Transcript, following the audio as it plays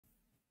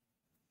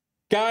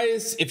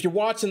Guys, if you're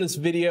watching this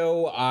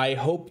video, I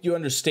hope you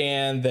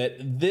understand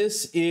that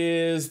this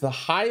is the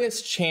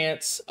highest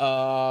chance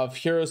of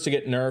heroes to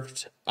get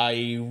nerfed.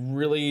 I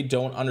really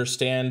don't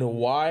understand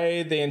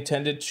why they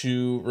intended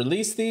to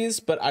release these,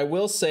 but I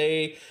will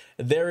say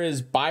there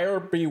is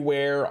buyer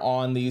beware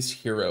on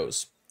these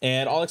heroes.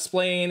 And I'll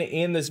explain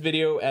in this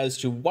video as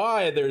to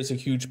why there's a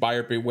huge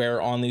buyer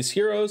beware on these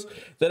heroes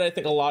that I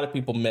think a lot of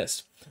people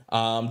missed.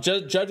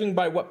 Judging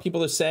by what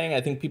people are saying,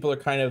 I think people are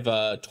kind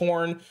of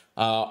torn.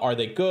 Are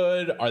they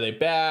good? Are they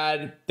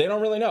bad? They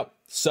don't really know.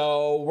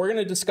 So we're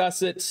going to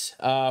discuss it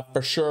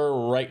for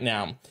sure right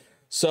now.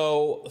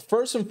 So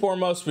first and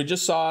foremost, we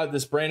just saw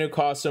this brand new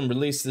costume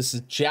released. This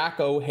is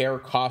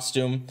Killhare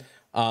Costume,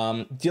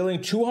 dealing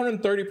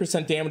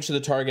 230% damage to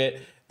the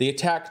target. The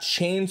attack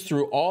chains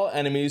through all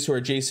enemies who are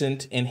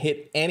adjacent and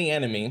hit any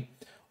enemy.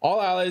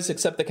 All allies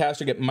except the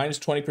caster get minus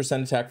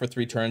 20% attack for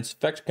 3 turns.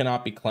 Effect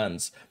cannot be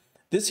cleansed.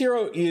 This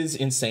hero is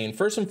insane.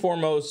 First and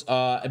foremost,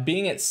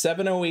 being at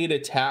 708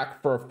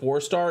 attack for a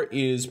 4-star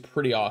is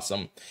pretty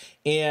awesome.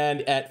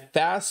 And at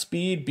fast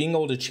speed, being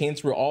able to chain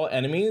through all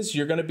enemies,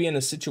 you're going to be in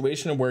a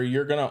situation where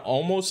you're going to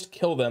almost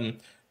kill them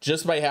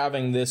just by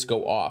having this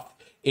go off.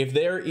 If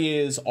there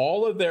is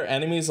all of their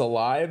enemies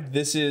alive,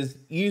 this is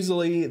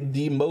easily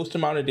the most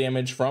amount of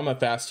damage from a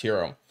fast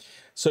hero.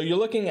 So you're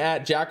looking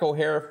at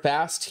Killhare.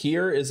 Fast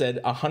here is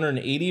at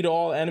 180 to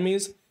all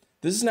enemies.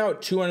 This is now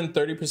at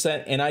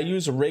 230%, and I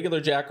use a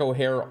regular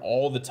Killhare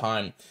all the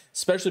time,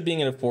 especially being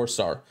in a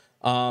 4-star.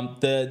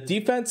 The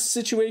defense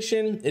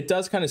situation, it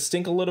does kind of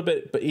stink a little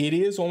bit, but it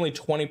is only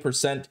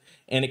 20%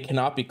 and it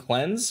cannot be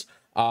cleansed.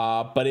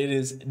 But it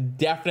is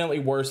definitely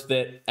worth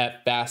it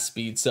at fast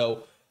speed.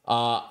 So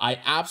I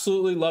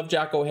absolutely love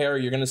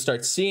Killhare. You're going to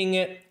start seeing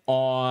it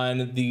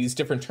on these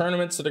different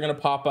tournaments that are going to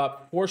pop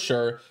up for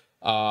sure.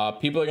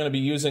 People are going to be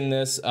using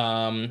this.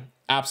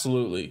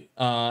 Absolutely.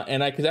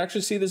 And I could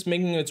actually see this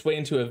making its way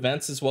into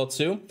events as well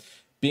too.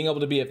 Being able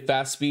to be at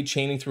fast speed,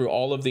 chaining through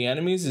all of the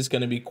enemies is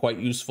going to be quite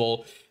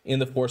useful in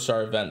the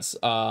 4-star events.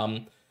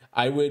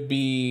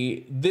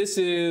 This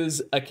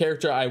is a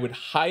character I would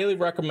highly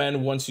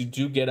recommend once you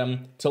do get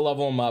him to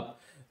level him up.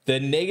 The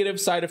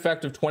negative side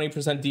effect of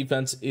 20%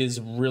 defense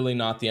is really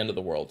not the end of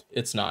the world.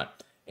 It's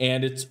not.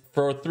 And it's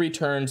for 3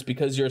 turns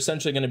because you're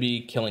essentially going to be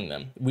killing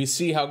them. We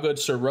see how good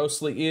Sir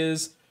Rosalie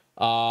is.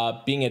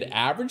 Being at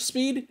average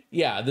speed,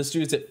 yeah, this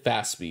dude's at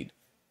fast speed.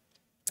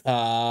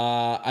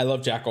 I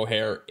love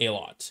Killhare a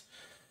lot.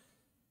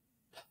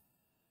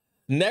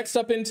 Next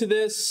up into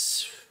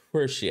this,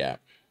 where's she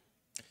at?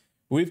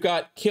 We've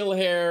got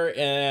Killhare,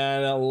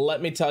 and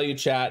let me tell you,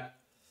 chat,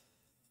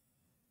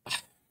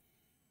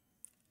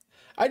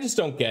 I just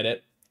don't get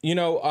it. You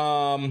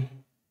know,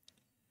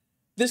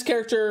 this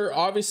character,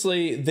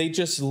 obviously, they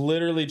just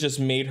literally just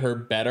made her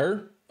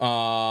better in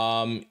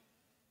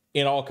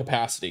all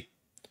capacity.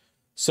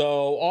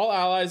 So all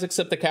allies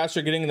except the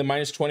caster getting the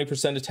minus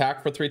 20%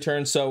 attack for 3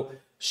 turns. So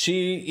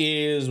she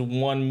is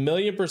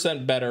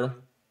 1,000,000% better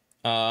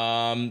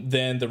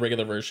than the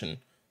regular version.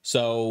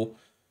 So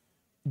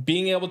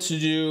being able to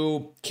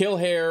do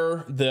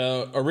Killhare,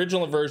 the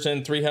original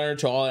version, 300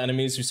 to all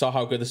enemies, we saw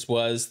how good this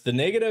was. The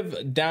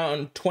negative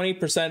down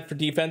 20% for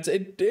defense,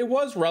 it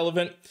was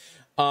relevant.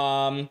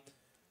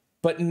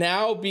 But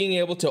now being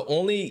able to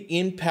only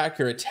impact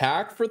your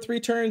attack for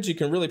 3 turns, you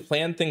can really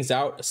plan things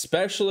out,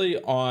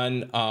 especially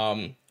on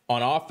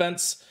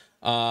offense,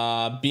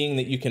 being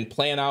that you can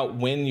plan out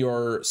when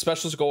your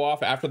specials go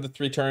off after the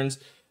 3 turns.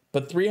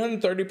 But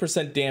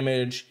 330%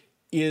 damage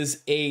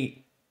is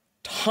a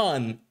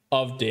ton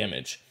of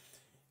damage.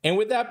 And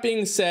with that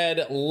being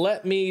said,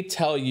 let me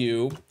tell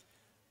you,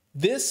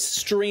 this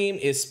stream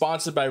is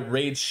sponsored by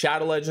Raid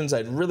Shadow Legends.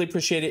 I'd really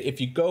appreciate it if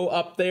you go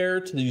up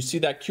there to you see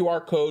that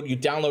QR code, you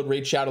download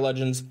Raid Shadow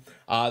Legends.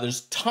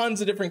 There's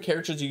tons of different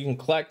characters you can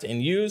collect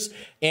and use.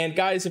 And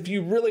guys, if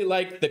you really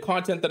like the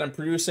content that I'm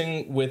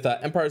producing with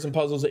Empires and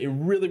Puzzles, it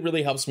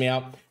really helps me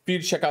out for you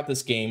to check out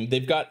this game.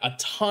 They've got a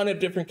ton of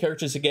different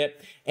characters to get,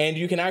 and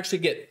you can actually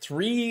get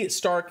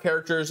 3-star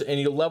characters and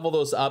you level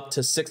those up to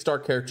 6-star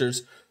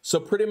characters. So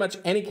pretty much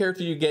any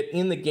character you get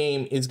in the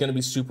game is going to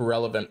be super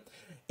relevant.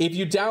 If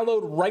you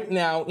download right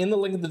now in the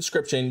link in the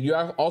description, you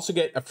also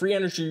get a free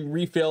energy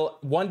refill,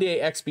 1-day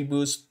XP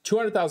boost,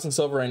 200,000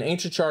 silver, an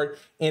ancient shard,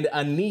 and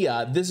a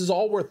Nia. This is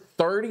all worth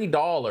 $30.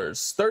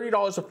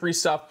 $30 of free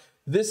stuff.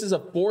 This is a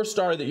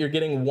 4-star that you're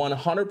getting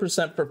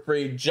 100% for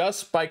free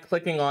just by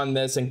clicking on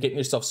this and getting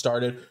yourself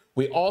started.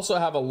 We also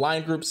have a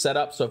line group set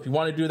up, so if you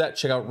want to do that,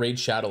 check out Raid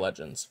Shadow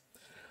Legends.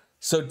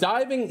 So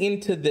diving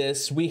into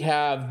this, we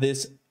have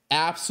this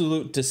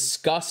absolute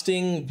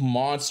disgusting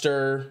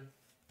monster.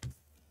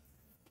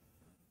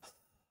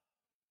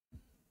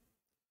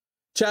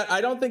 Chat,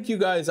 I don't think you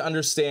guys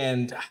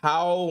understand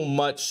how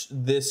much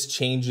this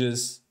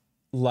changes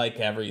like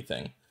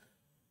everything.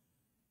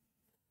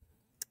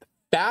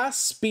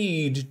 Fast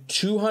speed,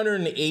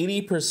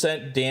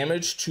 280%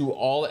 damage to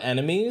all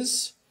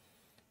enemies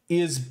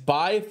is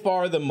by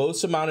far the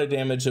most amount of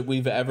damage that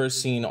we've ever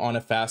seen on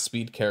a fast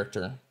speed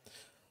character.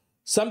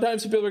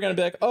 Sometimes people are going to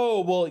be like,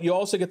 oh, well, you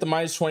also get the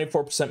minus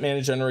 24%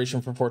 mana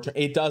generation for 4 turns.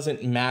 It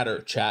doesn't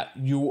matter, chat.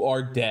 You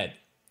are dead.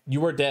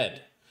 You are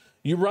dead.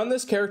 You run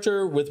this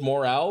character with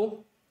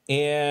Morel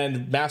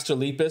and Master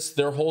Lepus,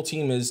 their whole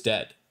team is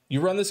dead.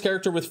 You run this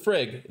character with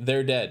Frigg,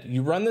 they're dead.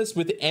 You run this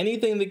with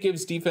anything that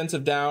gives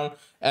defensive down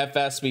at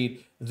fast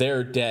speed,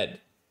 they're dead.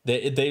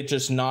 They're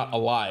just not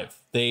alive.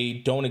 They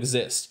don't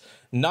exist.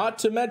 Not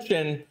to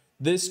mention,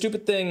 this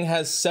stupid thing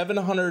has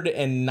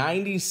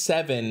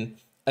 797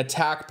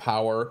 attack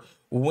power.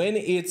 When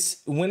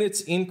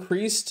it's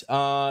increased,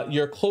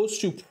 you're close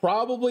to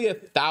probably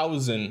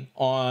 1,000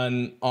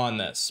 on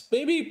this.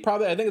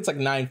 Probably, I think it's like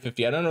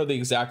 950. I don't know the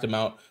exact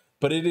amount,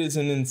 but it is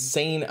an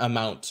insane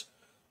amount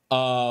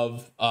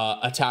of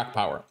attack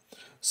power.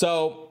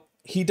 So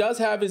he does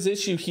have his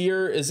issue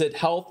here, is it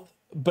health?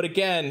 But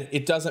again,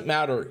 it doesn't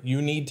matter.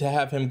 You need to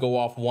have him go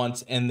off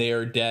once and they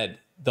are dead.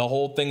 The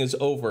whole thing is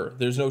over.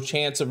 There's no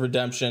chance of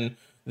redemption.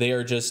 They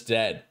are just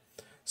dead.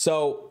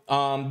 So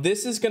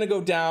this is going to go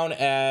down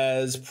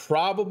as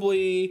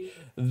probably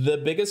the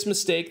biggest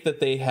mistake that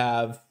they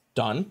have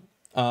done.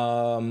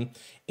 And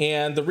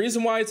the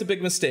reason why it's a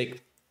big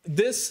mistake,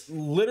 this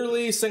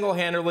literally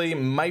single-handedly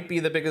might be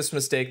the biggest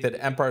mistake that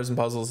Empires and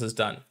Puzzles has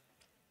done.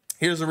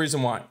 Here's the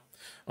reason why.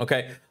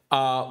 Okay,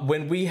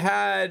 when we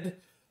had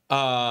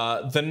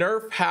the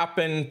nerf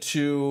happen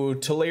to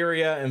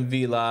Teleria and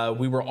Vila,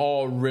 we were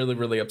all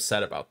really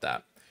upset about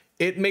that.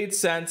 It made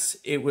sense.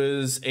 It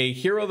was a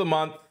hero of the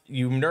month.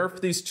 You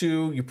nerfed these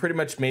two, you pretty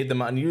much made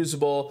them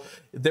unusable.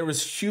 There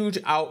was huge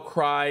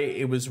outcry.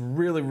 It was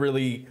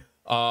really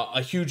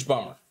a huge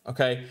bummer.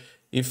 Okay,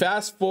 you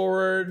fast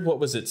forward, what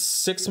was it,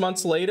 6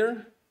 months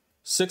later?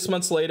 6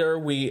 months later,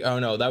 oh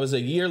no, that was a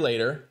year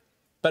later.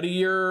 About a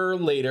year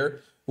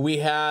later, we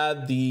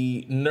had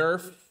the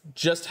nerf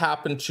just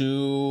happened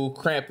to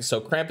Krampus.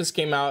 So Krampus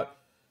came out,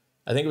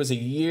 I think it was a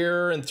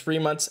year and 3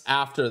 months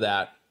after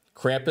that.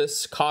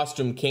 Krampus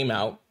Costume came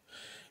out,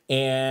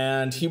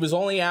 and he was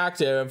only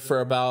active for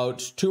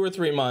about 2 or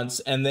 3 months,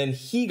 and then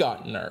he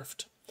got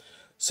nerfed.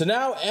 So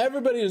now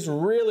everybody is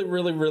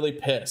really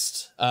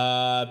pissed,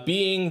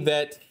 being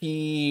that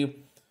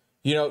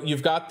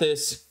you've got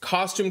this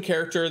costume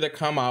character that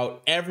come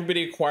out,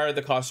 everybody acquired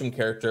the costume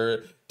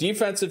character,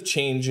 defensive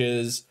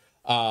changes,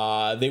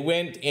 they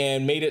went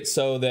and made it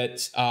so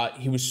that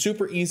he was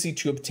super easy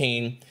to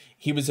obtain.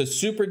 He was a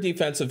super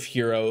defensive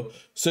hero.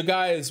 So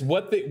guys,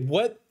 what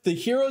the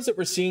heroes that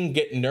we're seeing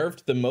get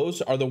nerfed the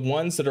most are the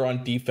ones that are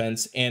on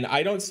defense. And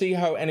I don't see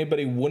how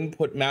anybody wouldn't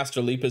put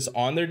Master Lepus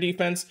on their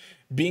defense,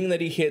 being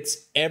that he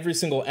hits every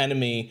single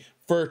enemy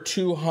for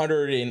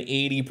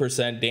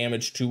 280%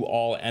 damage to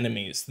all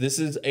enemies. This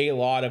is a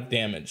lot of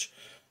damage.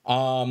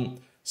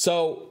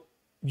 So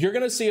you're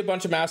going to see a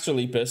bunch of Master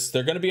Lepus.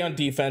 They're going to be on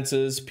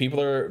defenses. People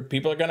are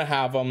going to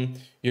have them.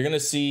 You're going to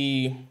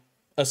see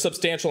a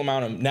substantial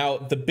amount of them. Now,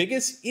 the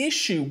biggest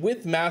issue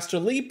with Master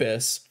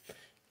Lepus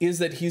is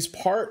that he's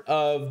part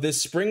of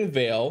this Spring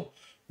Veil,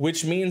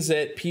 which means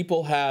that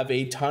people have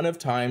a ton of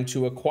time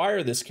to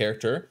acquire this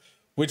character,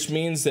 which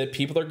means that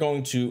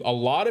a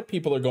lot of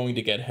people are going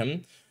to get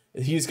him.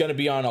 He's going to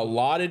be on a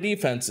lot of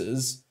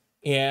defenses,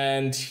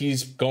 and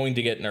he's going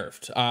to get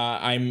nerfed.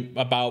 I'm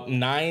about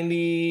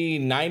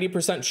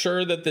 90%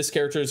 sure that this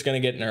character is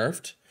going to get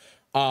nerfed,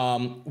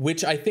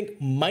 which I think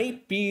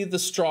might be the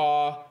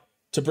straw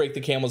to break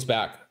the camel's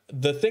back.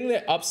 The thing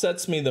that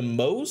upsets me the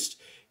most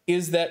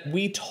is that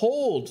we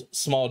told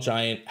Small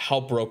Giant how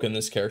broken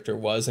this character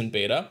was in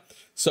beta.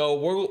 So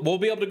we'll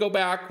be able to go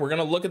back. We're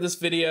going to look at this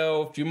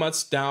video a few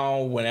months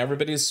down when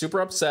everybody's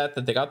super upset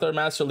that they got their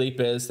Master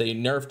Lepus, they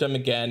nerfed him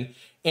again.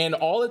 And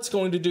all it's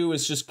going to do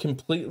is just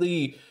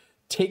completely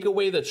take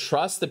away the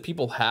trust that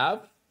people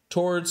have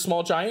towards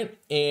Small Giant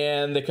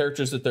and the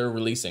characters that they're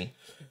releasing.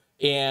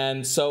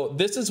 And so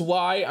this is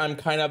why I'm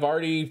kind of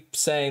already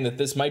saying that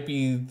this might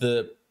be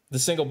the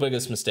single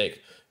biggest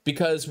mistake,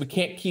 because we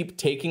can't keep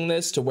taking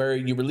this to where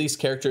you release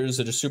characters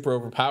that are super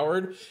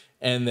overpowered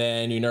and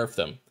then you nerf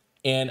them.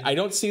 And I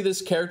don't see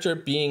this character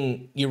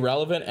being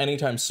irrelevant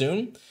anytime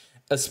soon,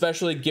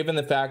 especially given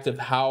the fact of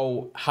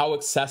how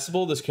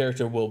accessible this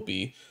character will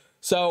be.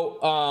 So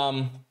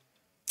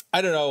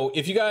I don't know,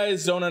 if you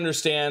guys don't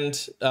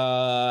understand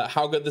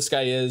how good this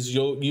guy is,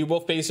 you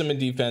will face him in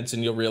defense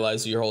and you'll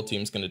realize that your whole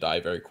team's going to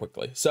die very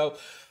quickly. So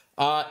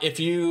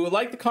if you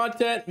like the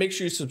content, make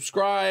sure you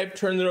subscribe,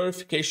 turn the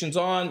notifications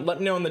on, let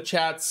me know in the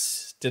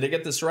chats, did I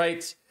get this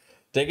right?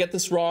 Did I get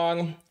this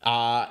wrong?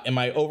 Am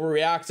I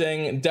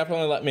overreacting?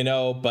 Definitely let me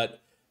know, but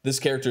this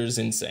character is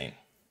insane.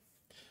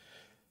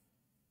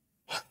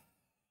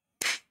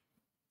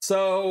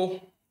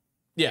 So,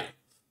 yeah.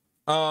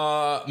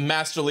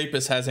 Master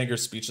Lepus has Anchor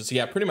Speechless.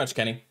 Yeah, pretty much,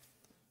 Kenny.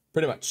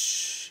 Pretty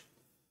much.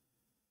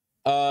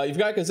 You've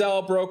got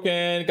Gazelle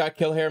broken, got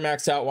Killhare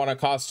maxed out, want a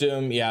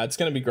costume. Yeah, it's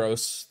gonna be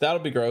gross. That'll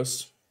be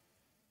gross.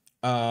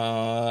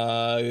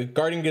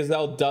 Guardian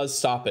Gazelle does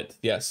stop it,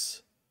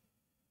 yes.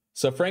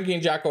 So Frankie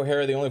and Jack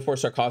O'Hara, the only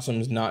 4-star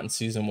costumes not in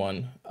season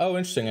 1. Oh,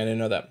 interesting. I didn't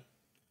know that.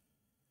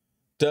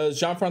 Does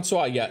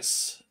Jean-Francois?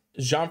 Yes.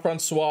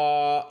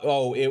 Jean-Francois,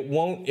 oh, it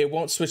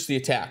won't switch the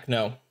attack.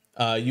 No,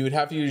 you would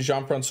have to use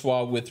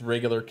Jean-Francois with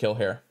regular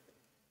Killhare.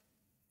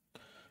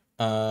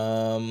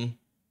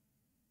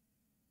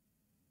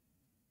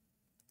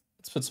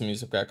 Let's put some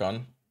music back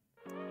on.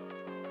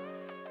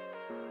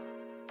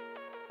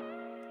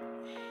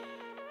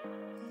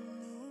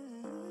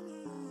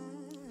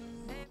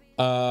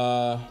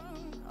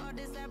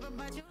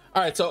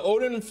 All right, so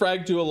Odin and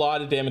Frigg do a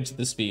lot of damage to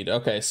the speed.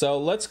 Okay, so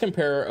let's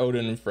compare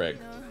Odin and Frigg.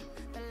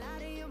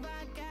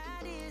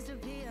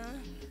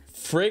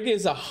 Frigg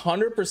is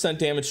 100%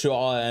 damage to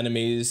all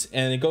enemies,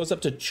 and it goes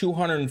up to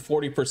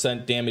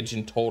 240% damage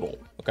in total,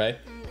 okay?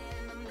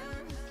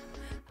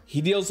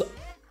 He deals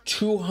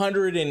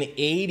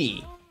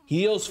 280.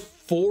 He deals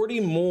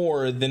 40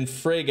 more than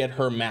Frigg at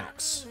her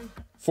max.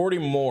 40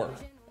 more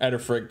at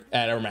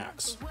her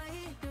max.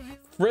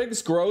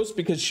 Frigg's gross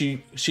because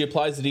she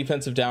applies the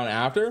defensive down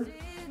after.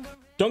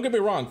 Don't get me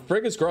wrong,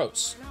 Frigg is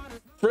gross.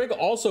 Frigg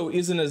also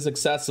isn't as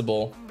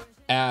accessible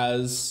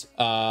as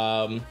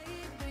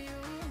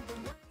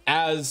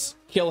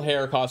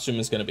Killhare Costume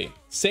is going to be.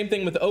 Same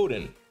thing with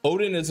Odin.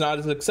 Odin is not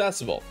as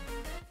accessible.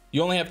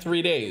 You only have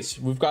 3 days.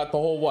 We've got the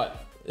whole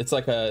what? It's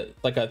like a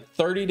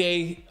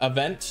 30-day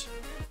event.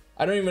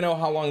 I don't even know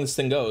how long this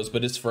thing goes,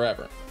 but it's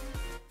forever.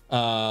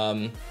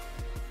 Yeah.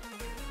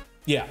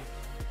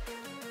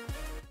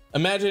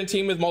 Imagine a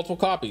team with multiple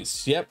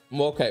copies. Yep.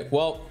 Okay.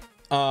 Well,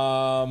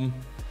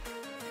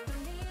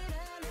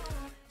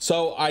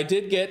 so I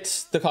did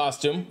get the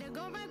costume.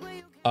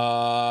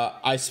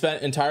 I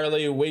spent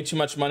entirely way too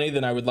much money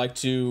than I would like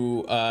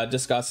to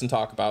discuss and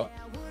talk about.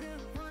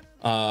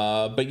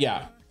 But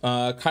yeah,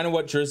 kind of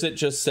what Drizzt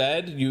just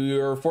said.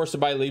 You're forced to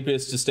buy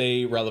Lepus to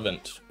stay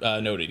relevant.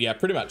 Noted. Yeah,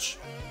 pretty much.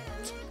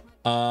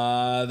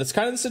 That's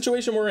kind of the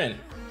situation we're in.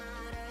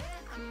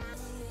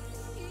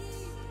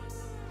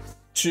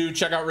 To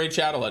check out Raid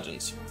Shadow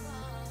Legends.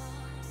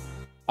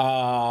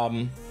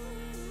 So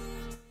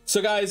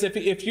guys,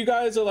 if you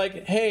guys are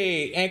like,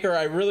 hey, Anchor,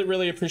 I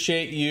really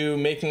appreciate you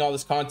making all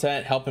this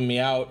content, helping me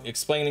out,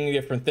 explaining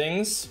different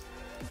things.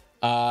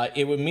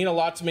 It would mean a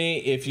lot to me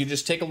if you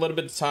just take a little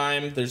bit of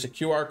time. There's a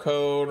QR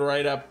code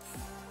right up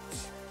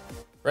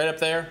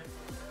there,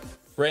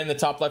 right in the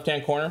top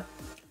left-hand corner.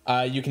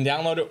 You can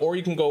download it, or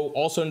you can go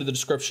also into the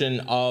description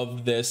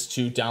of this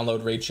to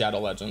download Raid Shadow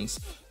Legends.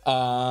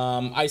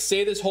 I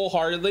say this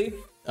wholeheartedly.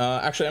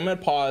 Actually, I'm going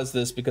to pause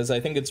this because I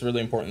think it's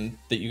really important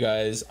that you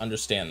guys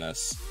understand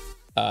this.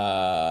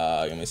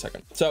 Give me a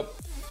second. So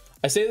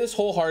I say this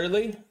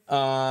wholeheartedly.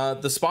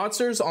 The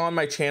sponsors on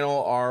my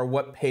channel are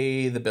what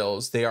pay the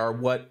bills. They are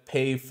what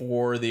pay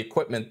for the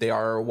equipment. They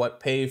are what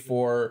pay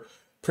for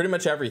pretty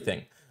much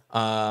everything.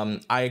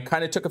 I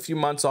kind of took a few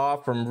months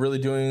off from really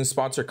doing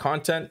sponsor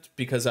content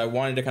because I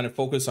wanted to kind of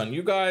focus on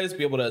you guys,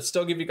 be able to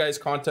still give you guys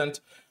content.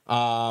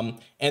 And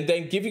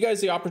then give you guys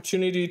the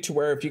opportunity to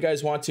where if you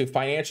guys want to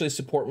financially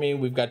support me,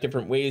 we've got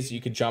different ways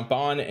you could jump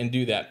on and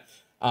do that.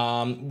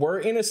 We're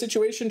in a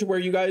situation to where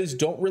you guys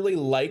don't really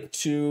like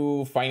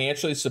to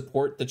financially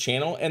support the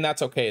channel, and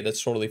that's okay.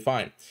 That's totally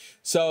fine.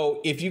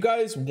 So if you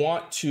guys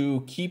want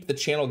to keep the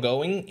channel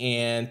going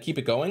and keep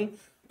it going,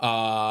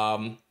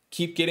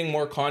 keep getting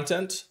more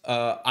content,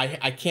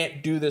 I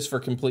can't do this for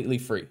completely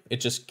free.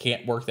 It just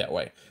can't work that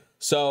way.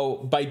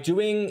 So by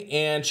doing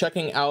and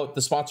checking out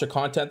the sponsor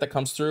content that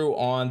comes through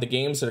on the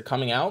games that are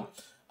coming out,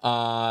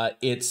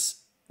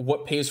 it's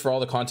what pays for all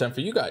the content for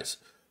you guys.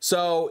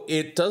 So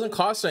it doesn't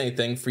cost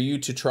anything for you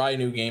to try a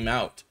new game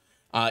out.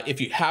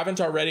 If you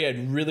haven't already,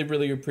 I'd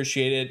really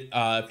appreciate it.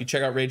 If you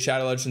check out Raid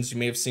Shadow Legends, you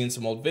may have seen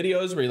some old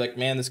videos where you're like,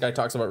 man, this guy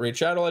talks about Raid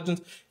Shadow Legends.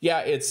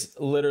 Yeah, it's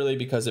literally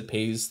because it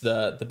pays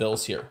the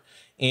bills here.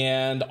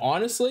 And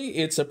honestly,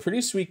 it's a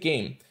pretty sweet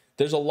game.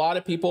 There's a lot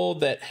of people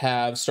that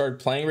have started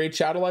playing Raid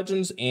Shadow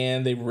Legends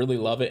and they really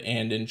love it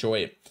and enjoy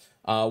it.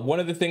 One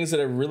of the things that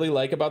I really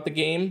like about the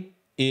game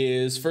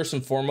is, first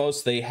and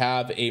foremost, they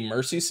have a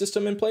mercy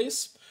system in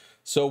place.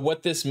 So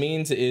what this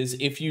means is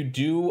if you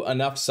do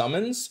enough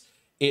summons,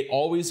 it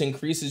always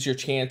increases your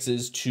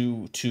chances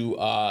to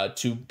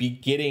be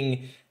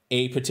getting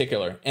a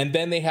particular. And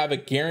then they have a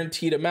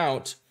guaranteed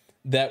amount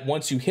that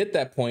once you hit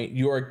that point,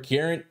 you are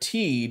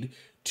guaranteed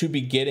to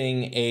be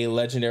getting a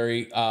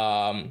legendary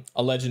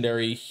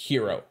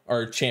hero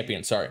or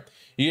champion. Sorry,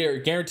 you're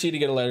guaranteed to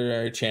get a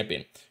legendary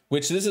champion,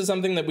 which this is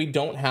something that we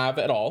don't have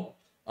at all.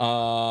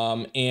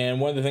 And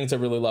one of the things I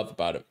really love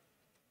about it.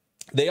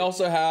 They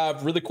also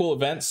have really cool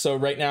events. So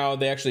right now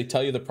they actually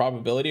tell you the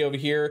probability over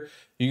here.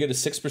 You get a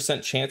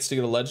 6% chance to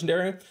get a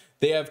legendary.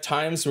 They have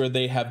times where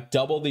they have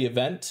double the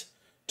event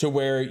to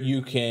where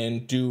you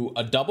can do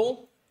a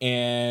double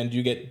and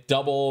you get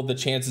double the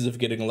chances of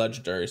getting a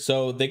legendary.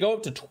 So they go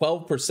up to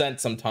 12%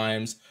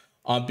 sometimes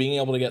on being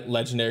able to get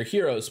legendary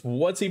heroes.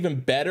 What's even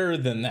better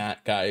than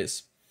that,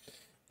 guys,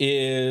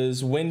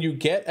 is when you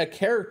get a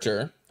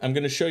character, I'm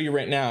going to show you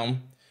right now.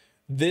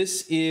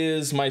 This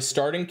is my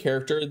starting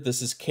character.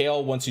 This is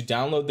Kale. Once you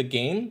download the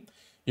game,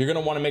 you're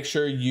going to want to make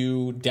sure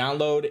you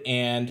download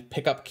and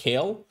pick up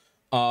Kale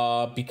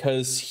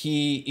because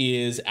he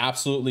is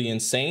absolutely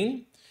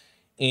insane.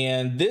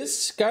 And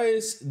this,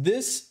 guys,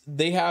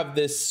 they have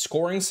this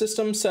scoring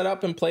system set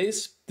up in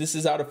place. This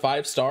is out of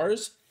 5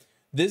 stars.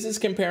 This is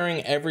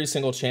comparing every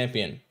single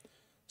champion.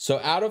 So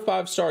out of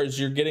 5 stars,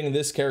 you're getting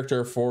this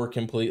character for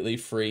completely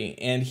free.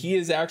 And he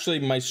is actually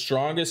my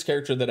strongest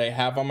character that I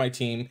have on my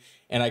team.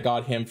 And I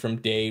got him from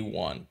day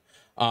 1.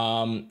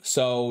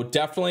 So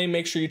definitely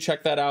make sure you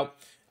check that out.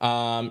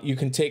 You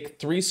can take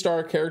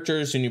 3-star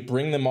characters and you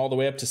bring them all the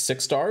way up to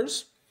 6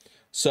 stars.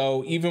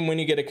 So even when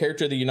you get a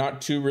character that you're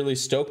not too really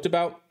stoked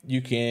about, you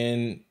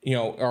can, you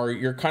know, or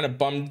you're kind of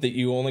bummed that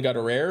you only got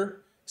a rare.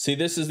 See,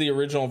 this is the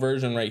original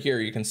version right here.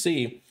 You can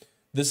see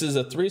this is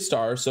a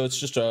 3-star, so it's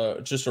just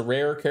a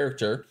rare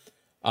character.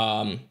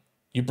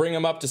 You bring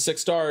them up to 6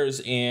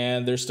 stars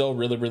and they're still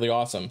really, really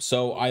awesome.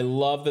 So I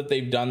love that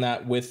they've done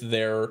that with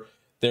their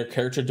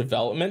character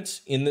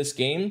development in this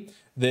game.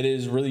 That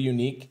is really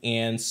unique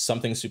and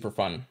something super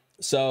fun.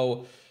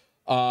 So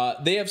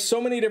they have so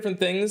many different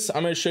things.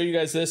 I'm going to show you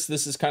guys this.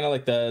 This is kind of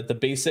like the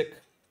basic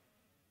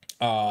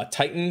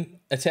Titan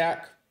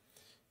attack.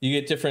 You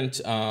get different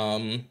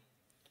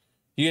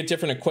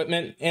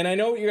equipment. And I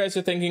know what you guys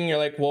are thinking. You're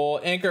like, well,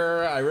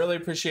 Anchor, I really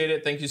appreciate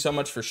it. Thank you so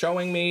much for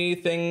showing me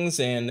things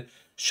and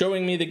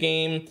showing me the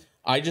game.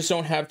 I just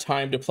don't have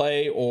time to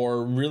play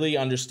or really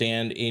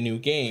understand a new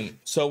game.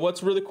 So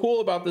what's really cool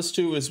about this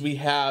too is we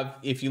have,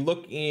 if you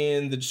look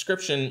in the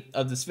description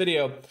of this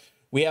video,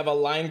 we have a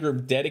line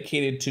group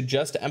dedicated to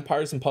just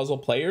Empires and Puzzle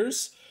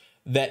players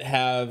that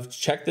have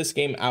checked this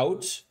game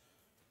out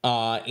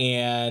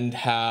and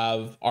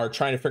are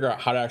trying to figure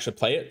out how to actually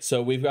play it.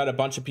 So we've got a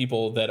bunch of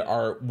people that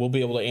will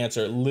be able to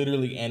answer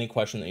literally any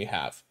question that you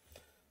have.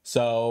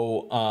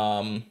 So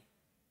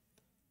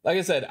like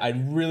I said, I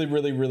really,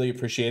 really, really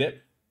appreciate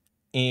it.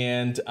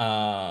 And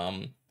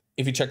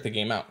if you check the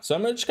game out. So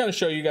I'm gonna just kind of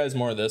show you guys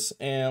more of this,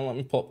 and let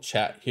me pull up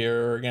chat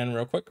here again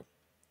real quick.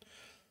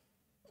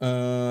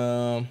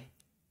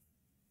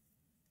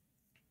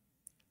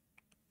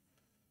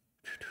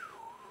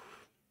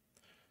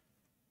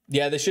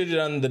 Yeah, they should have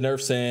done the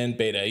nerfs in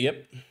beta.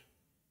 Yep.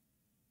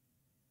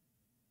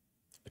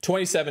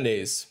 27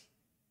 days.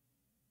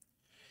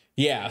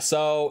 Yeah,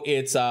 so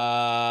it's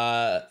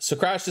so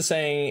Crash is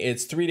saying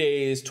it's 3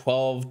 days,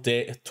 12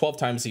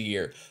 times a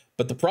year.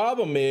 But the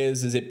problem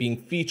is it being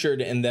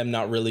featured and them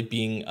not really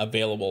being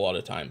available a lot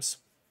of times.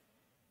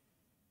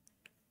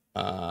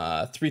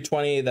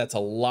 320, that's a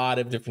lot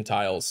of different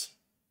tiles.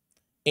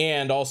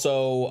 And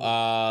also,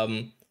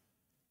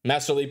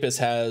 Master Lepus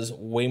has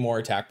way more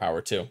attack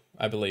power too,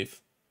 I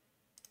believe.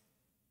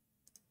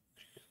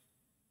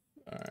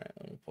 All right,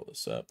 let me pull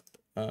this up.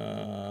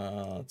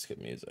 Let's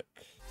get music.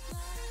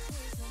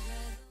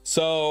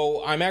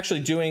 So I'm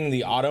actually doing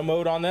the auto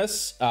mode on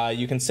this.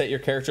 You can set your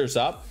characters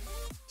up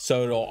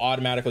so it'll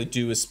automatically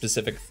do a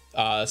specific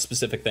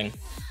thing.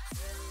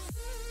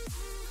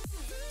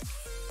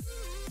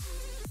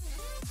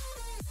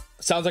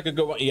 Sounds like a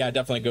good one. Yeah,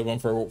 definitely a good one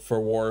for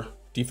war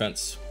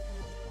defense.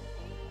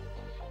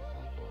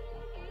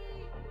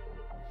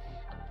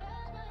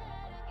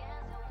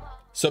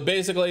 So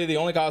basically, the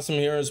only costume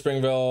here is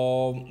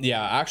Springville.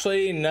 Yeah,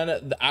 actually,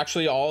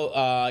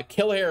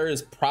 Killhare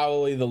is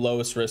probably the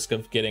lowest risk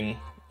of getting,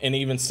 and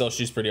even still,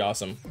 she's pretty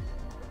awesome.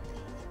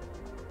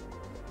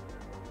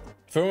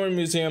 If everyone in a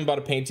museum bought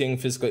a painting,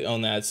 physically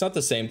own that. It's not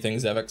the same thing,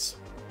 Zevix.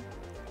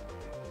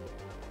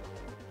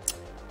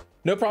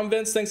 No problem,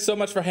 Vince. Thanks so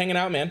much for hanging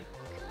out, man.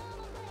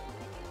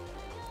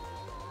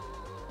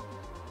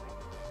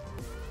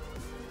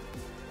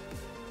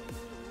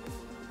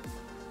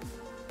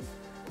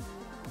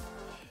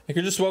 I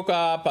just woke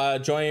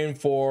up, joined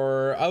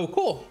for, oh,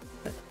 cool.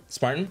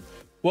 Spartan.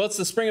 Well, it's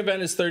the spring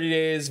event is 30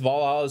 days.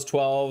 Valhalla is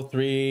 12,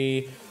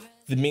 3.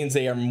 That means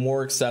they are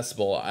more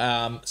accessible.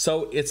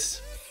 So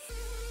it's,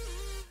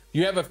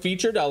 you have a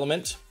featured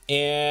element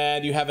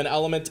and you have an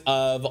element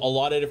of a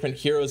lot of different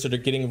heroes that are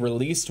getting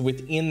released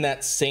within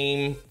that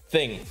same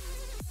thing.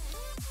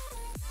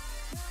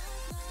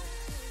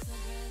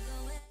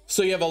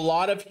 So you have a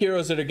lot of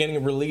heroes that are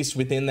getting released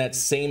within that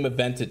same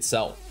event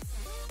itself.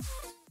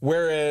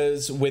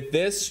 Whereas with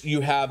this, you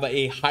have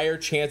a higher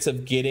chance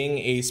of getting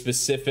a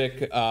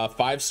specific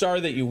 5-star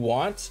that you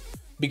want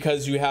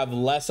because you have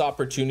less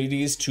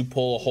opportunities to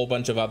pull a whole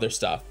bunch of other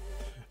stuff.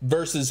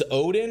 Versus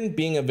Odin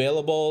being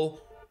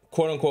available,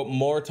 quote unquote,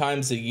 more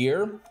times a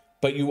year,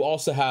 but you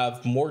also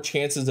have more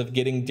chances of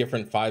getting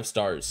different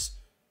 5-stars.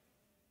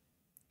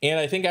 And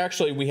I think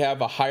actually we have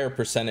a higher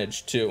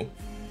percentage too.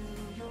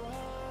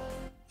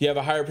 You have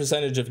a higher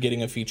percentage of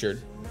getting a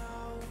featured.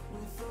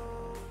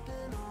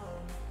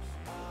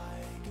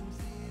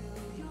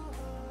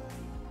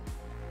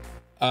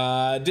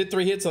 Did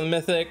 3 hits on the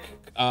Mythic,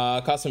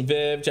 Custom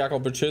Viv, Jackal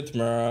Bertruth,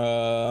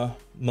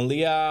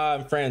 Malia,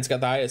 and France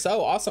got the highest.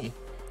 Oh, awesome.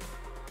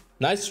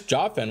 Nice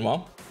job,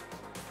 Fenwell.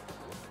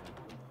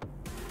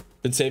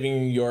 Been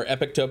saving your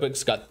epic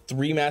topics, got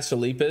 3 Master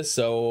Lepus,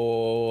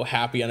 so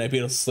happy and I'd be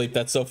able to sleep.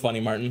 That's so funny,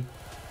 Martin.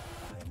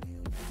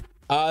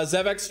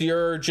 Zevex,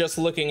 you're just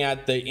looking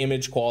at the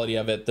image quality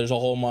of it. There's a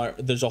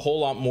whole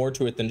lot more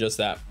to it than just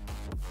that.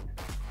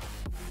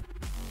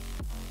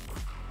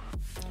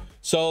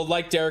 So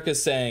like Derek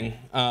is saying,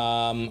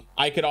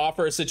 I could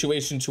offer a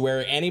situation to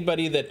where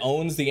anybody that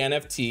owns the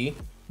NFT,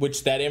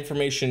 which that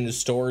information is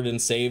stored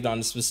and saved on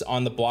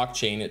the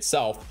blockchain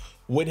itself,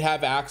 would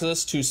have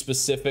access to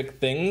specific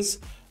things,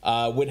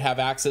 would have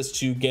access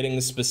to getting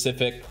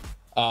specific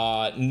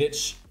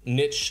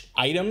niche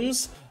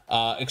items,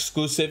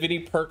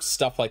 exclusivity perks,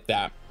 stuff like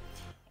that.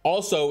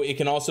 Also, it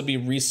can also be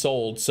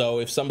resold.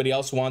 So if somebody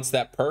else wants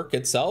that perk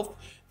itself,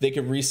 they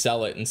could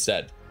resell it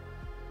instead.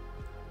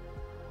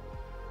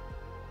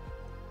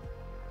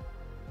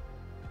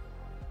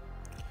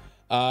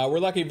 We're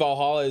lucky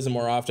Valhalla isn't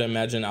more often.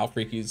 Imagine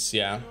Alfreaky's,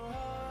 yeah.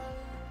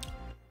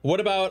 What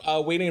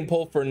about waiting and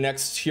pull for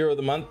next hero of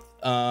the month?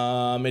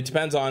 It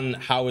depends on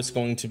how it's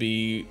going to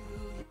be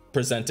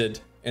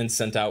presented and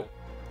sent out.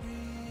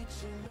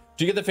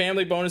 Do you get the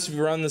family bonus if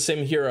you run the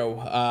same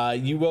hero?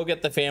 You will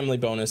get the family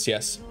bonus,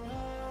 yes.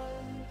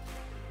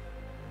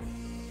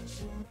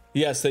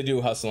 Yes, they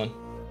do, Hustlin'.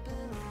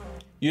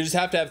 You just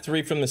have to have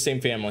 3 from the same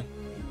family.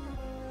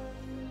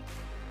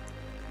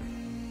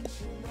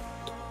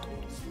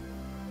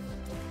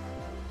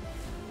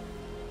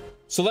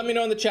 So let me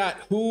know in the chat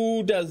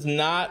who does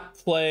not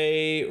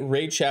play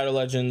Raid Shadow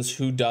Legends,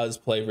 who does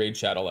play Raid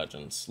Shadow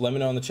Legends. Let me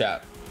know in the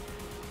chat.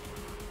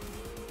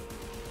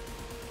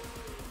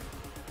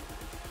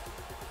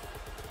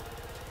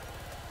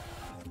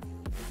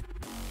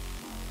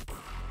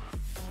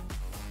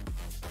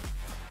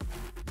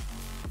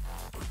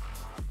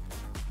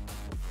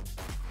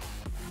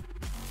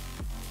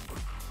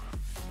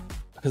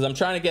 Because I'm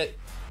trying to get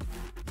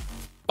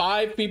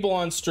 5 people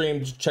on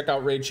stream to check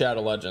out Raid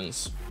Shadow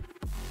Legends.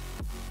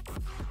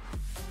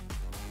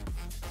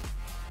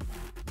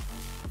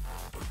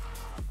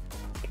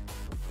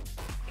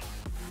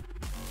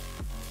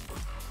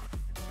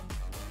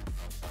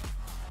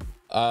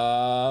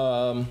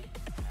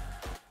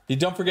 You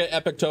don't forget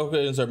epic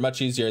tokens are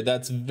much easier.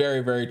 That's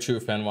very, very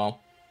true, Fenwell.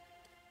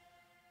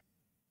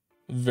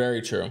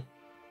 Very true.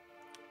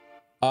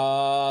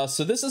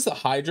 So this is the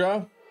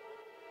Hydra.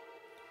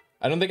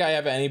 I don't think I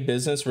have any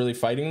business really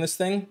fighting this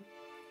thing,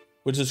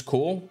 which is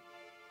cool.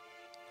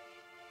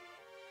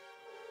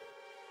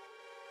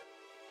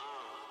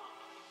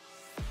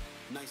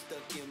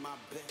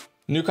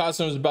 New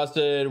costumes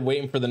busted,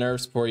 waiting for the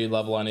nerfs before you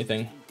level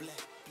anything.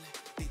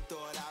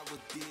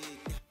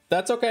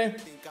 That's okay.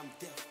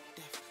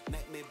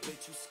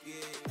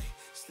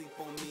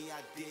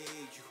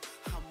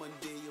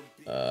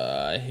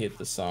 I hate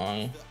the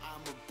song.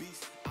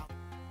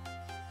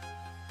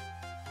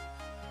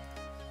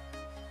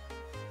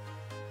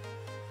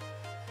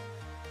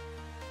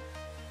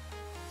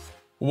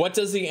 What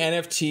does the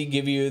NFT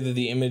give you,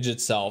 the image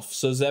itself?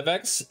 So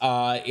Zevex,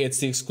 it's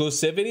the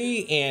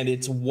exclusivity and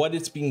it's what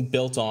it's being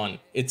built on.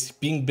 It's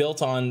being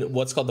built on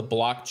what's called the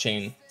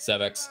blockchain,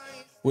 Zevex,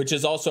 which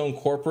is also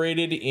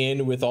incorporated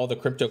in with all the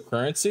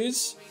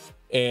cryptocurrencies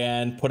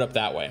and put up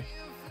that way.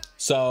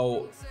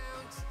 So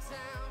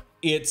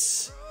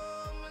it's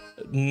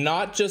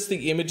not just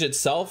the image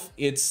itself,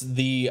 it's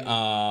the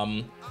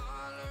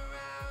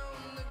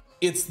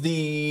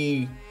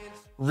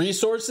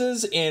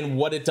resources and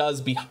what it does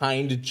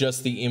behind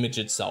just the image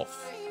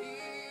itself.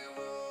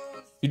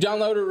 You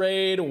download a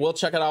raid, we'll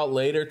check it out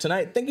later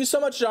tonight. Thank you so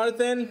much,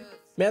 Jonathan.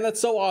 Man, that's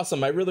so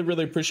awesome. I really,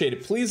 really appreciate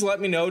it. Please let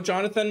me know,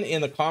 Jonathan,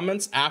 in the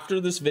comments after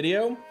this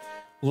video.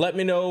 Let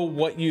me know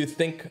what you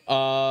think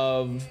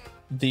of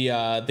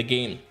the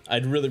game.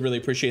 I'd really, really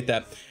appreciate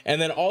that. And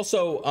then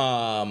also,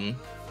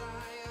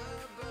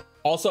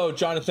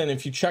 Jonathan,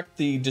 if you check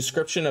the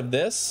description of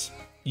this,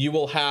 you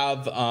will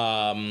have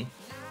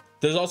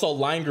there's also a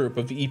line group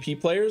of EP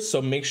players,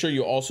 so make sure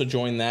you also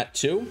join that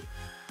too.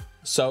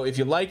 So if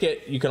you like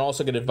it, you can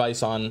also get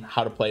advice on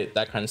how to play it,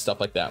 that kind of stuff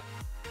like that.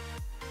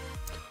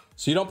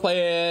 So you don't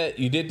play it,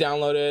 you did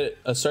download it,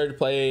 started to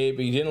play,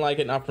 but you didn't like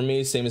it, not for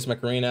me, same as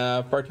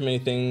Macarena, far too many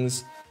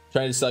things,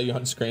 trying to sell you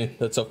on screen.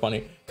 That's so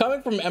funny.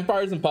 Coming from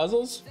Empires and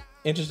Puzzles,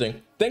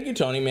 interesting. Thank you,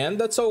 Tony, man,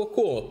 that's so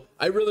cool.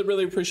 I really,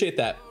 really appreciate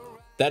that.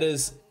 That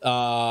is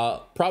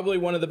probably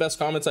one of the best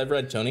comments I've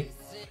read, Tony.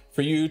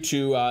 For you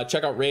to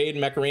check out Raid,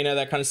 Macarena,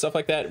 that kind of stuff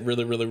like that,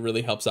 really, really,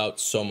 really helps out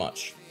so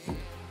much.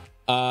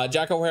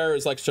 Jack O'Hare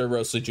is like Sir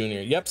Rosalie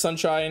Jr. Yep,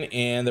 Sunshine,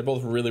 and they're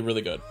both really,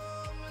 really good.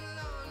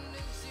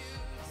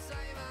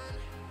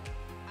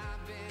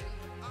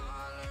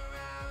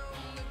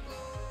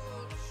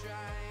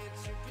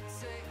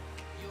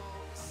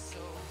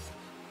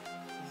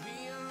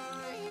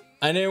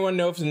 Anyone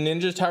know if the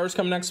Ninja Towers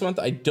come next month?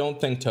 I don't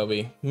think,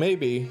 Toby.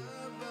 Maybe.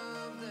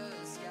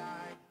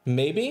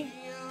 Maybe?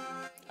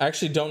 I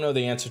actually don't know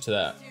the answer to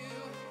that.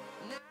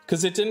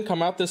 Because it didn't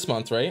come out this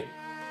month, right?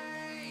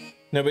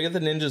 No, we got the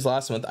Ninjas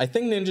last month. I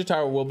think Ninja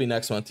Tower will be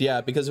next month. Yeah,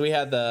 because we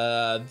had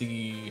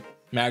the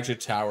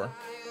Magic Tower.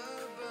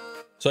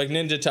 So like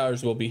Ninja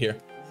Towers will be here.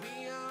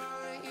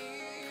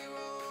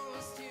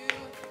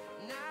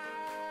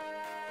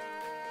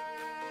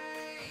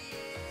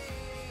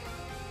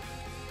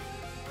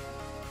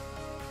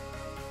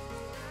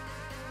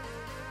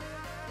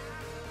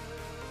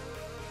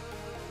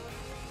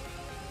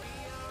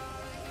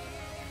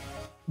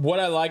 what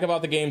I like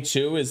about the game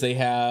too is they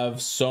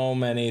have so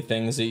many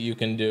things that you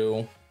can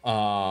do.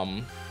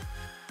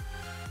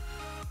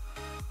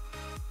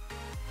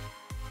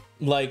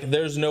 Like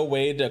there's no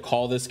way to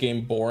call this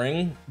game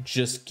boring,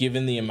 just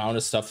given the amount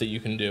of stuff that you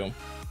can do.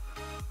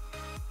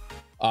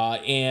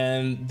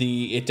 And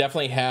it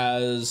definitely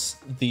has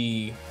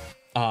the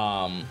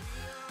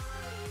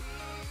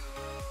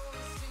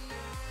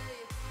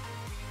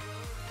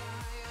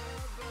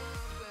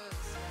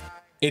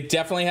it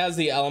definitely has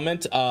the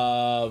element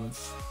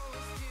of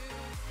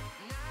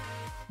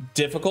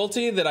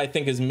difficulty that I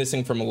think is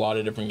missing from a lot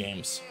of different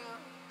games.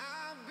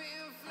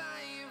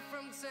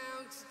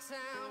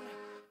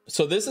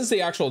 So this is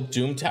the actual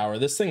Doom Tower.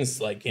 This thing's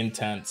like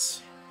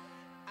intense.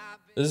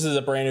 This is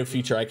a brand new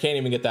feature. I can't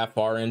even get that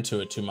far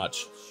into it too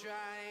much.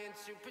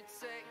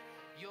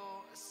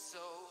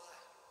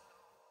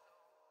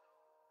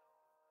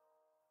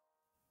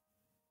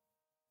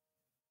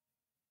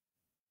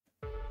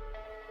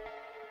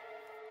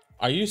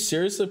 Are you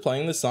seriously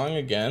playing the song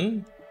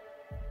again?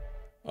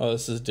 Oh,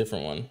 this is a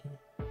different one.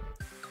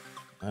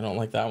 I don't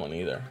like that one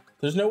either.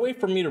 There's no way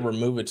for me to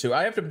remove it too.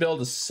 I have to build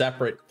a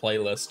separate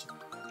playlist.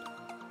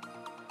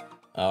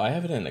 Oh, I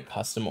have it in a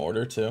custom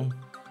order too.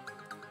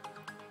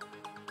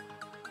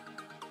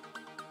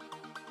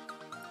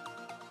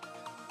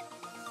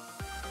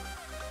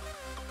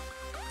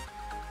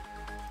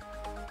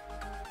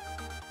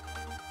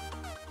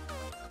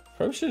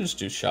 Probably should just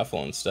do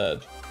shuffle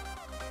instead.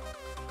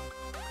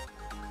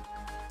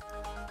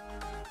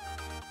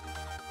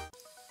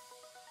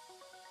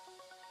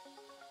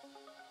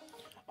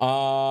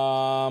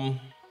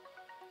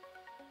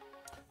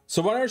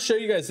 So why don't I show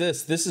you guys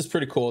this? This is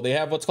pretty cool. They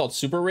have what's called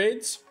super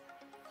raids.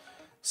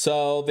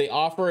 So they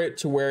offer it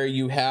to where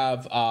you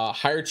have a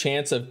higher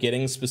chance of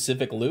getting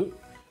specific loot.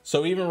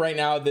 So even right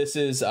now, this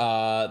is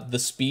the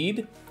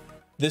speed.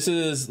 This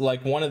is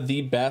like one of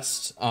the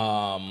best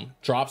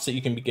drops that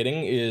you can be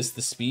getting is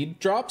the speed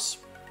drops.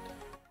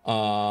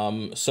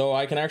 So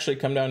I can actually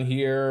come down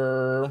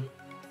here.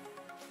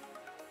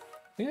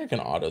 I think I can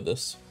auto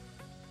this.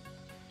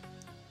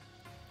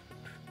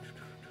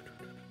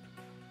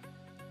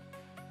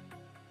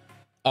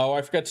 Oh,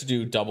 I forgot to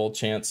do double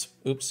chance.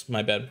 Oops,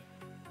 my bad.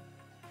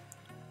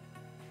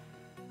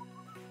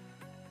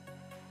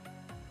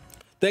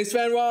 Thanks,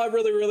 Manuel. I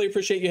really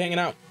appreciate you hanging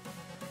out.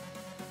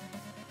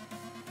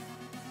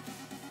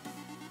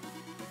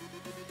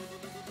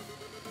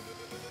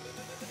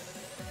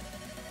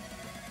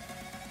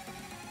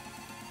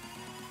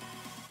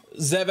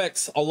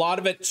 Zevex, a lot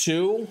of it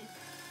too,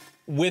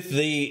 with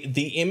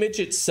the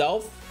image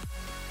itself,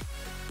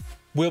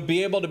 will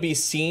be able to be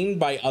seen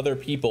by other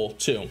people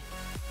too.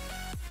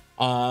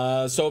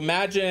 So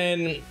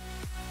imagine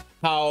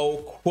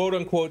how quote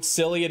unquote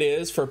silly it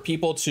is for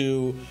people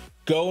to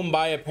go and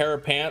buy a pair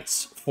of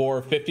pants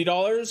for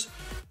 $50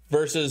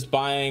 versus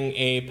buying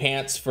a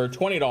pants for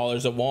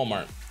 $20 at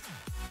Walmart.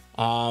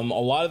 A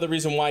lot of the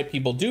reason why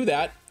people do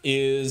that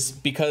is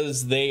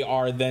because they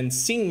are then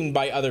seen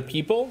by other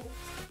people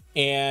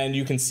and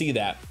you can see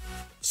that.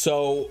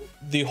 So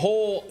the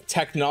whole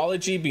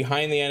technology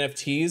behind the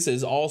NFTs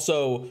is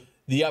also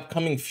the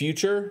upcoming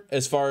future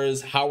as far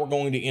as how we're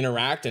going to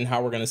interact and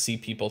how we're going to see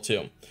people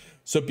too.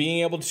 So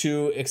being able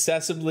to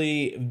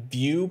accessibly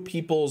view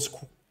people's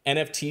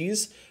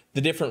NFTs,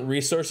 the different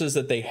resources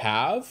that they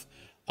have,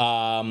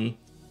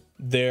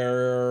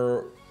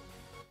 there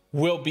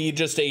will be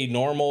just a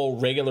normal,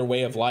 regular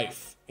way of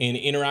life in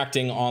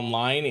interacting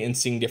online and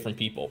seeing different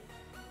people.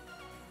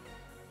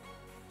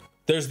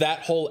 There's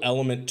that whole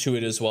element to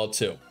it as well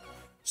too.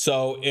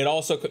 So it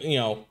also, you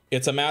know,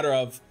 it's a matter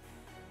of,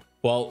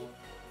 well,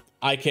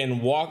 I can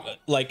walk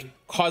like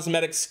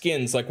cosmetic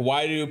skins. Like,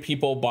 why do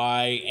people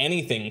buy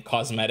anything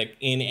cosmetic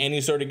in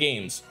any sort of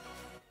games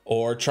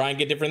or try and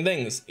get different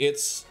things?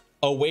 It's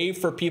a way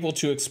for people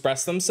to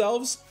express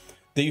themselves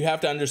that you have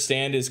to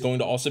understand is going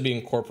to also be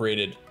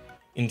incorporated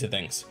into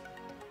things.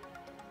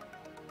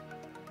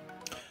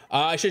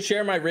 I should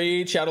share my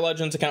Raid Shadow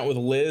Legends account with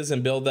Liz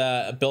and build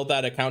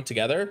that account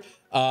together.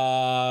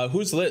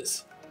 Who's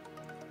Liz?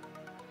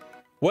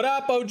 What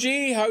up, OG?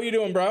 How are you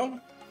doing, bro?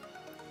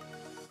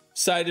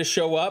 Decided to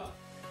show up.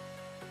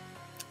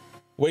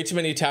 Way too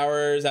many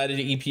towers added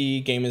to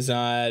EP. Game is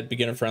not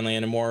beginner friendly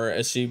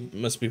anymore. SC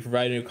must be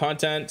providing new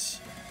content.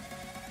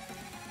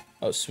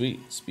 Oh,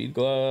 sweet. Speed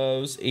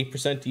gloves,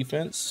 8%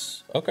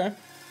 defense. Okay.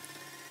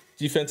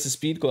 Defense is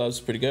speed gloves,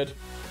 pretty good.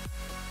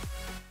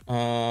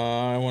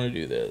 I want to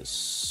do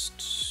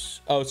this.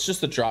 Oh, it's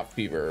just the drop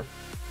fever.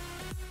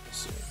 Let's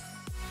see.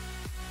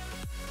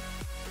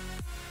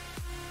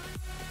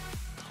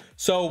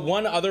 So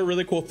one other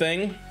really cool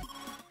thing.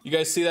 You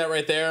guys see that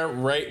right there,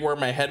 right where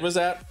my head was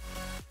at? It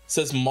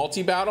says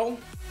multi-battle.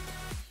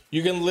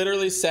 You can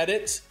literally set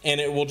it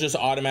and it will just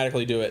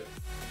automatically do it.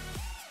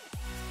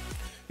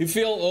 You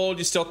feel old,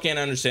 you still can't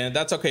understand it.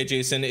 That's okay,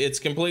 Jason. It's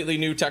completely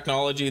new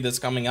technology that's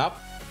coming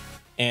up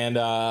and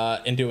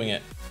doing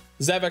it.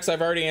 Zevex,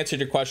 I've already answered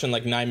your question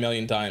like 9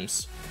 million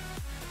times.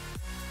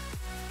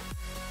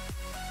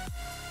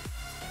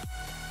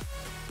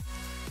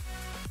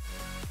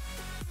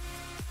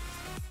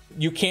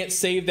 you can't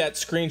save that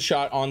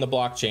screenshot on the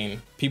blockchain.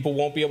 People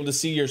won't be able to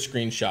see your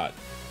screenshot.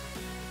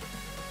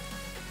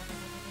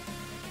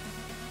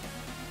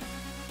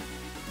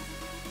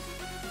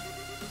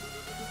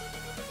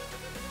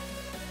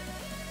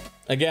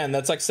 Again,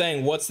 that's like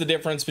saying, what's the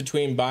difference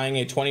between buying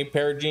a 20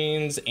 pair of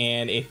jeans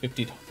and a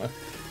 $50?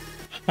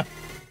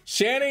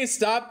 Shani,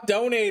 stop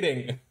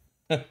donating.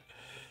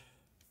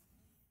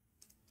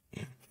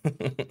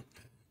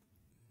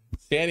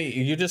 Shani,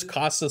 you just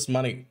cost us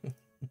money.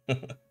 All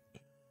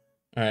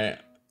right.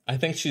 I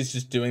think she's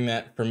just doing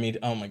that for me.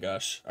 Oh my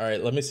gosh. All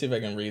right. Let me see if I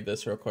can read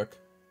this real quick.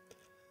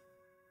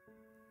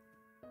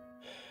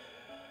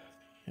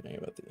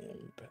 About the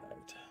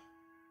impact.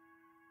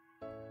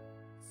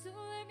 So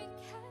let me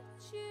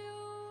catch you.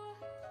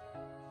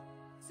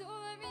 So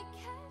let me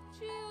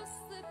catch you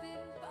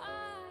slipping by.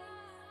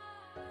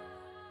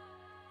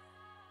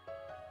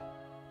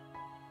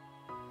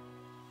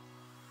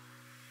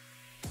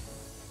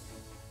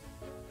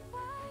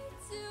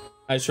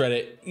 I just read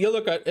it. You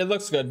look good. It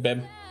looks good,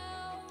 babe.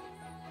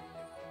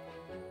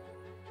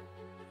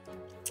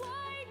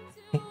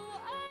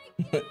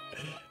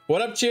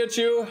 What up, Chio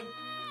Choo?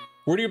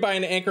 Where do you buy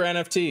an Anchor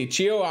NFT?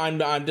 Chio,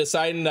 I'm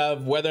deciding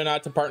of whether or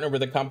not to partner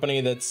with a company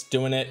that's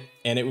doing it,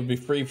 and it would be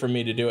free for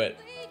me to do it.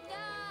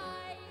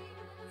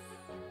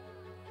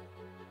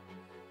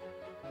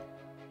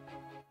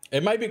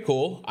 It might be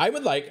cool. I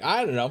would like,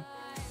 I don't know.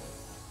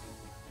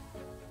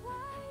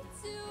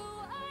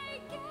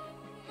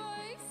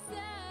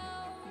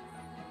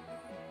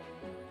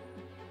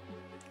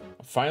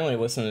 Finally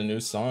listen to new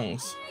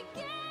songs.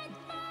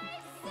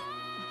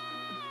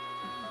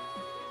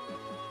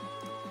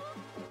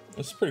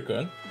 That's pretty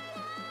good.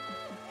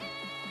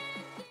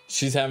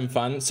 She's having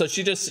fun. So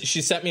she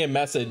sent me a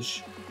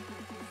message.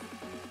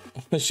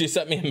 She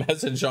sent me a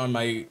message on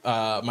my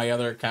my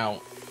other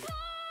account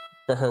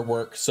for her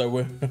work.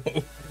 So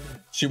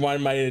she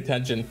wanted my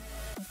attention.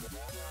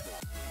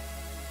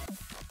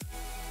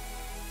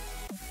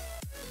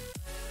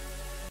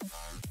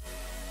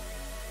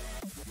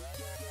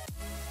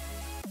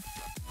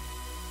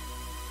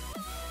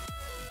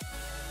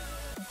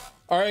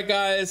 All right,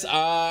 guys,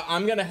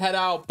 I'm gonna head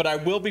out, but I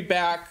will be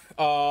back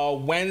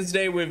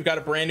Wednesday. We've got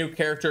a brand new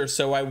character,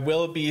 so I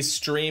will be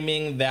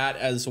streaming that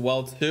as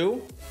well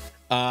too.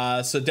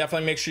 So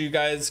definitely make sure you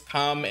guys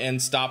come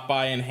and stop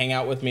by and hang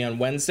out with me on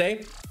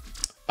Wednesday.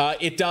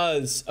 It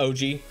does,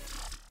 OG.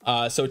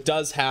 So it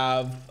does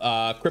have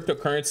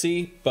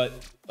cryptocurrency, but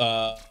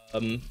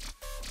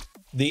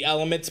the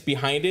elements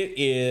behind it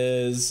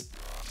is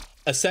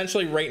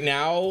essentially right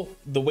now,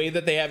 the way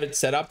that they have it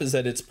set up is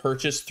that it's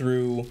purchased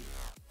through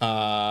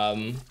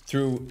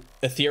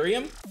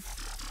Ethereum,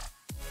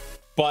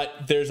 but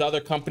there's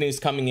other companies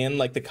coming in,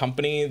 like the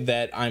company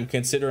that I'm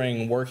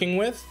considering working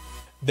with,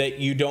 that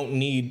you don't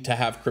need to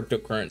have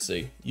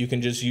cryptocurrency. You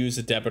can just use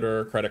a debit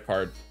or a credit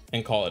card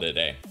and call it a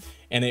day,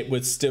 and it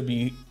would still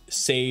be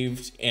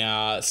saved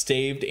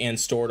and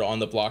stored on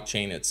the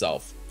blockchain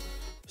itself.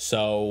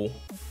 So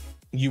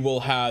you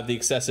will have the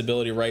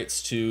accessibility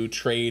rights to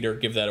trade or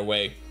give that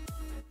away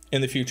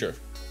in the future.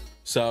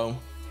 So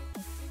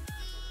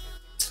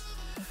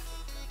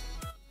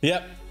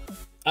yep.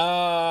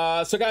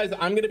 So guys,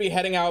 I'm going to be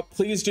heading out.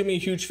 Please do me a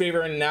huge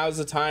favor, and now's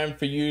the time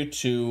for you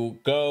to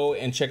go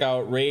and check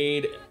out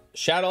Raid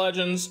Shadow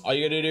Legends. All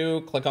you got to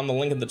do, click on the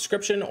link in the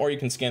description, or you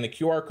can scan the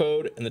QR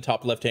code in the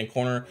top left-hand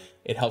corner.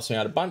 It helps me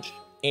out a bunch.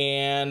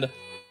 And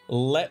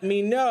let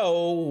me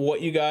know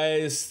what you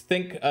guys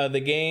think of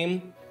the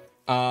game.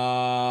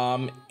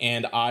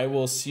 And I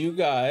will see you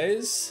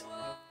guys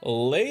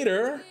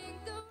later.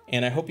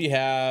 And I hope you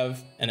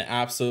have an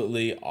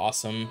absolutely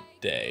awesome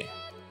day.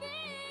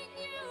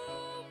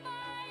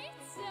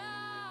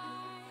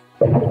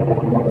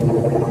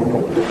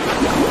 Bye.